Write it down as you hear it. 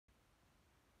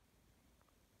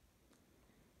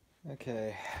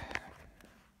Okay.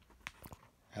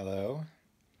 Hello.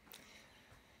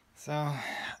 So,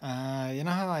 you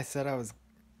know how I said I was...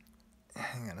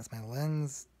 Hang on, is my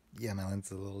lens... Yeah, my lens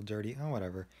is a little dirty. Oh,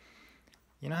 whatever.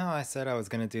 You know how I said I was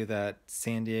going to do that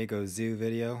San Diego Zoo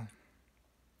video?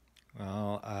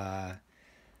 Well, a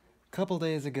couple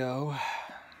days ago,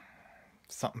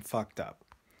 something fucked up.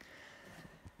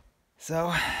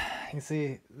 So, you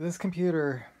see, this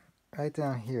computer right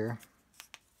down here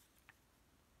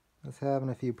was having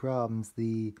a few problems.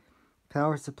 The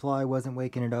power supply wasn't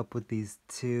waking it up with these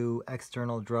two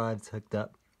external drives hooked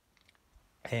up.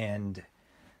 And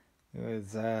it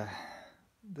was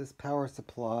this power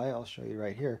supply, I'll show you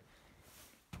right here.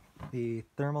 The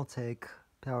Thermaltake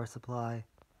power supply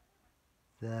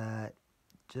that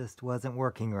just wasn't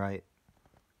working right.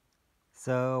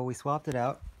 So we swapped it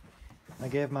out. I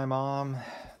gave my mom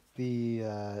the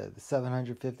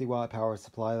 750 watt power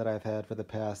supply that I've had for the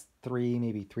past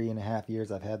maybe 3.5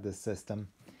 years I've had this system.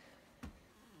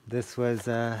 This was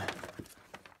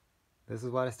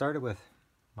what I started with,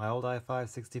 my old i5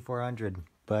 6400.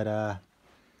 But yeah,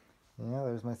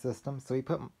 there's my system. So we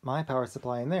put my power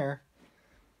supply in there.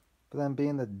 But then,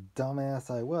 being the dumbass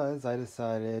I was, I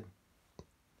decided,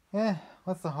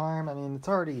 what's the harm? I mean,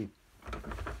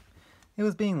 it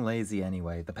was being lazy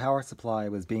anyway. The power supply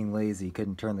was being lazy,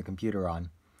 couldn't turn the computer on.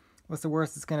 What's the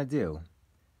worst it's gonna do?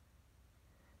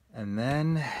 And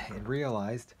then it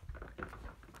realized,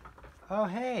 oh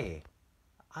hey,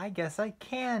 I guess I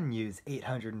can use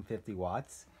 850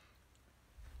 watts.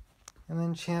 And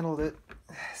then channeled it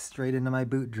straight into my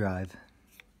boot drive.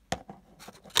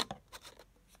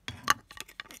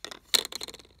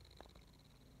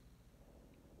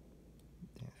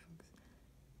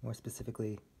 More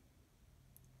specifically,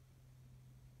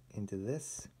 into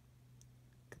this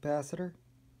capacitor.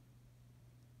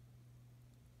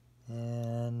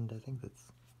 And I think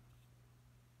that's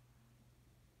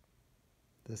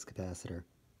this capacitor.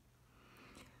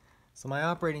 So my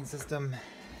operating system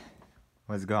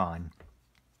was gone.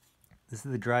 This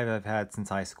is the drive I've had since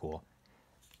high school.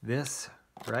 This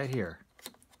right here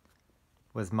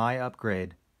was my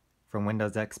upgrade from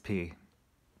Windows XP,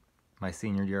 my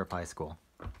senior year of high school.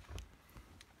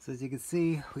 So as you can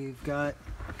see, we've got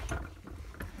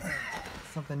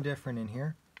something different in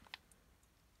here.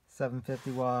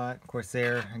 750 watt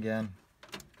Corsair again,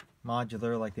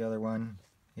 modular like the other one,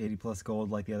 80 plus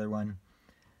gold like the other one.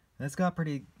 And it's got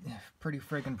pretty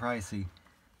friggin' pricey.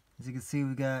 As you can see,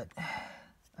 we got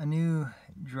a new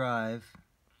drive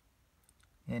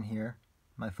in here.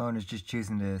 My phone is just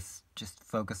choosing to just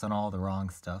focus on all the wrong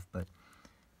stuff, but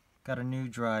got a new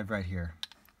drive right here.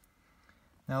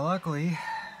 Now luckily,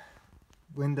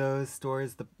 Windows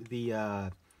stores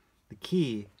the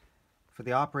key for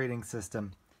the operating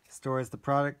system, stores the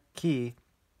product key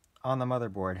on the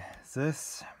motherboard. So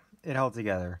this, it held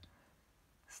together.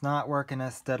 It's not working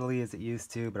as steadily as it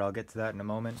used to, but I'll get to that in a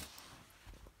moment.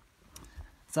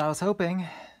 So I was hoping,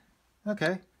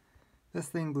 okay, this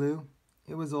thing blew.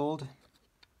 It was old.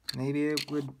 Maybe it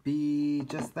would be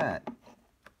just that.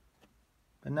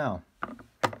 But no.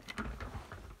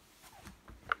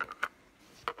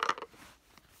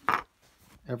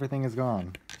 Everything is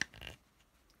gone.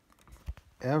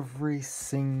 Every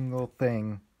single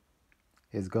thing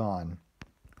is gone,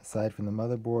 aside from the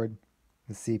motherboard,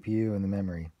 the CPU, and the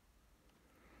memory.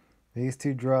 These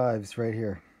two drives right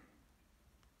here,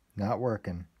 not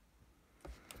working.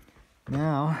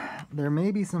 Now, there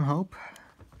may be some hope.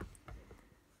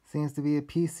 Seems to be a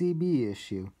PCB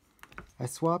issue. I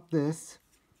swapped this,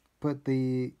 put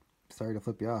the, sorry to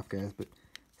flip you off guys, but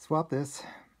swap this.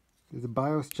 There's a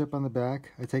BIOS chip on the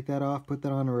back. I take that off, put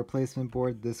that on a replacement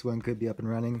board. This one could be up and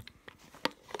running.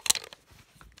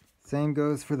 Same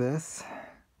goes for this.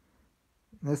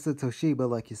 This is a Toshiba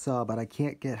like you saw, but I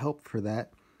can't get help for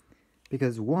that.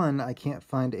 Because one, I can't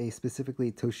find a specifically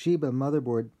Toshiba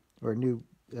motherboard or new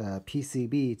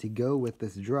PCB to go with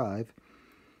this drive.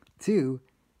 Two,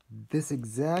 this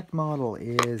exact model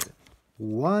is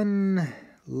one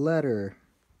letter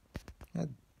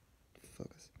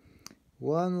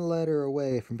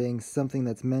away from being something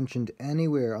that's mentioned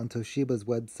anywhere on Toshiba's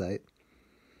website.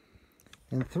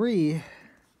 And three,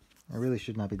 I really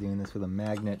should not be doing this with a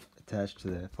magnet attached to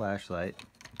the flashlight.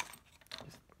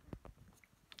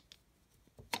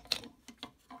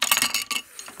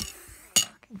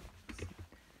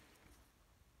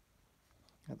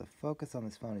 The focus on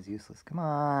this phone is useless. Come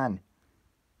on.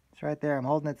 It's right there. I'm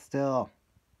holding it still.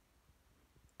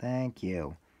 Thank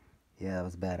you. Yeah, that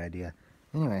was a bad idea.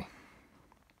 Anyway.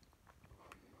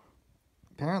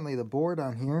 Apparently the board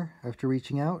on here, after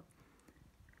reaching out,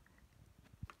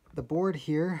 the board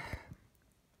here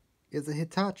is a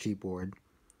Hitachi board.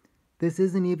 This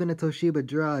isn't even a Toshiba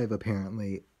drive,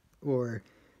 apparently. Or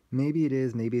maybe it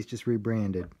is, maybe it's just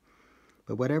rebranded.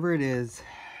 But whatever it is,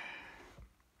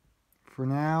 for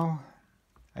now,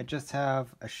 I just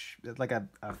have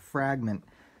a fragment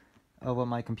of what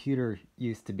my computer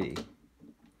used to be.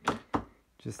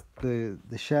 Just the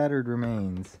shattered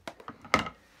remains.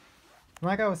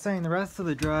 Like I was saying, the rest of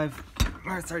the drive,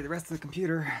 the rest of the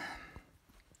computer,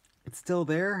 it's still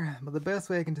there, but the best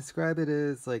way I can describe it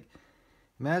is like,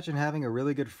 imagine having a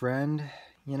really good friend,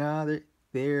 you know,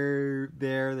 they're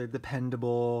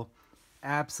dependable,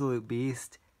 absolute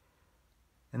beast,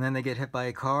 and then they get hit by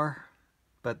a car,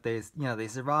 but they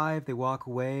survive, they walk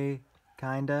away,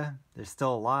 kinda, they're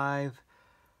still alive,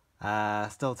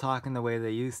 still talking the way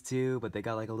they used to, but they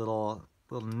got like a little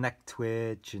neck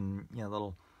twitch and, you know,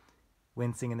 little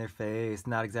wincing in their face,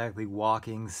 not exactly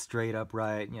walking straight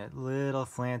upright, you know, little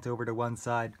slant over to one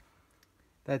side.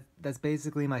 That's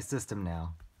basically my system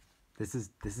now. This is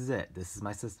it. This is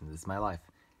my system. This is my life.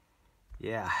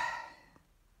 Yeah.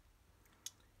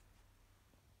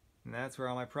 And that's where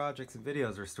all my projects and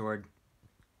videos are stored.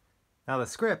 Now the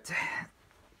script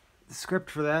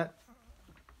for that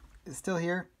is still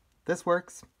here. This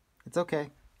works. It's okay.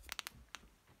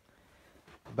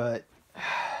 But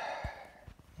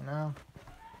you know,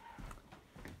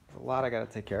 there's a lot I gotta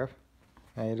take care of.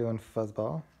 How you doing,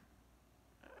 Fuzzball?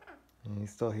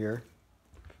 He's still here.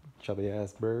 Chubby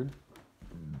ass bird.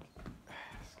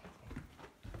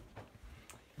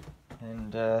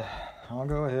 And I'll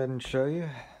go ahead and show you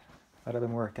what I've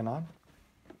been working on.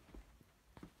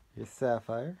 Here's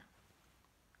Sapphire.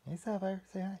 Hey Sapphire,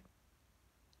 say hi.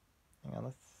 Hang on,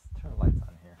 let's turn the lights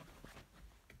on here.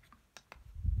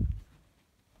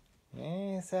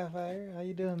 Hey Sapphire, how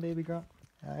you doing, baby girl?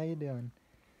 How you doing?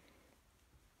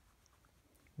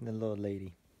 The little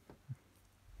lady.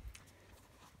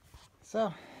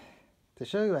 So, to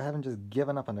show you I haven't just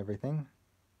given up on everything.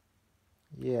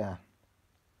 Yeah.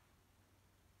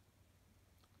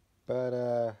 But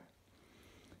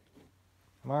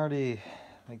I'm already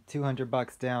like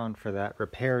 $200 down for that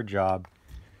repair job.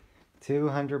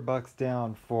 $200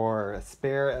 down for a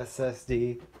spare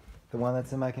SSD. The one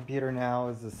that's in my computer now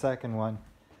is the second one.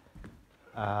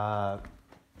 I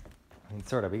mean,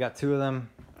 sort of. We got two of them.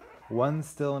 One's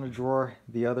still in a drawer.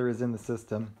 The other is in the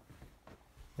system.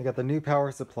 We got the new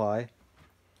power supply.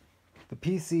 The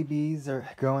PCBs are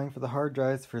going for the hard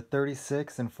drives for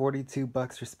 $36 and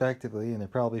 $42 respectively, and they're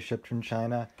probably shipped from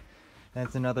China.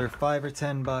 That's another $5 or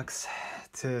 $10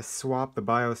 to swap the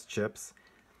BIOS chips.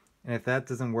 And if that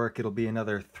doesn't work, it'll be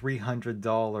another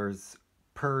 $300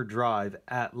 per drive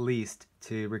at least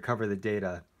to recover the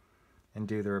data and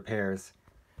do the repairs.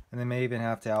 And they may even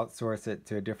have to outsource it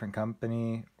to a different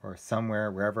company or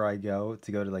somewhere, wherever I go,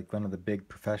 to go to like one of the big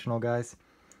professional guys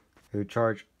who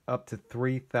charge up to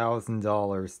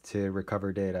 $3,000 to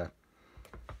recover data.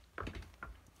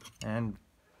 And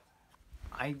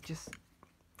I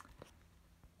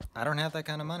don't have that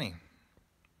kind of money.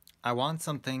 I want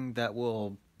something that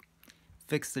will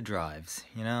fix the drives,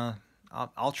 you know?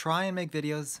 I'll try and make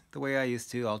videos the way I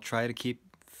used to. I'll try to keep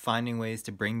finding ways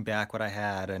to bring back what I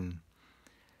had and,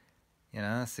 you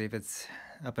know, see if it's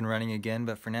up and running again.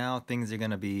 But for now, things are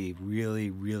going to be really,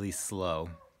 really slow.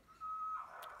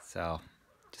 So,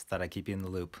 just thought I'd keep you in the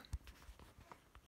loop.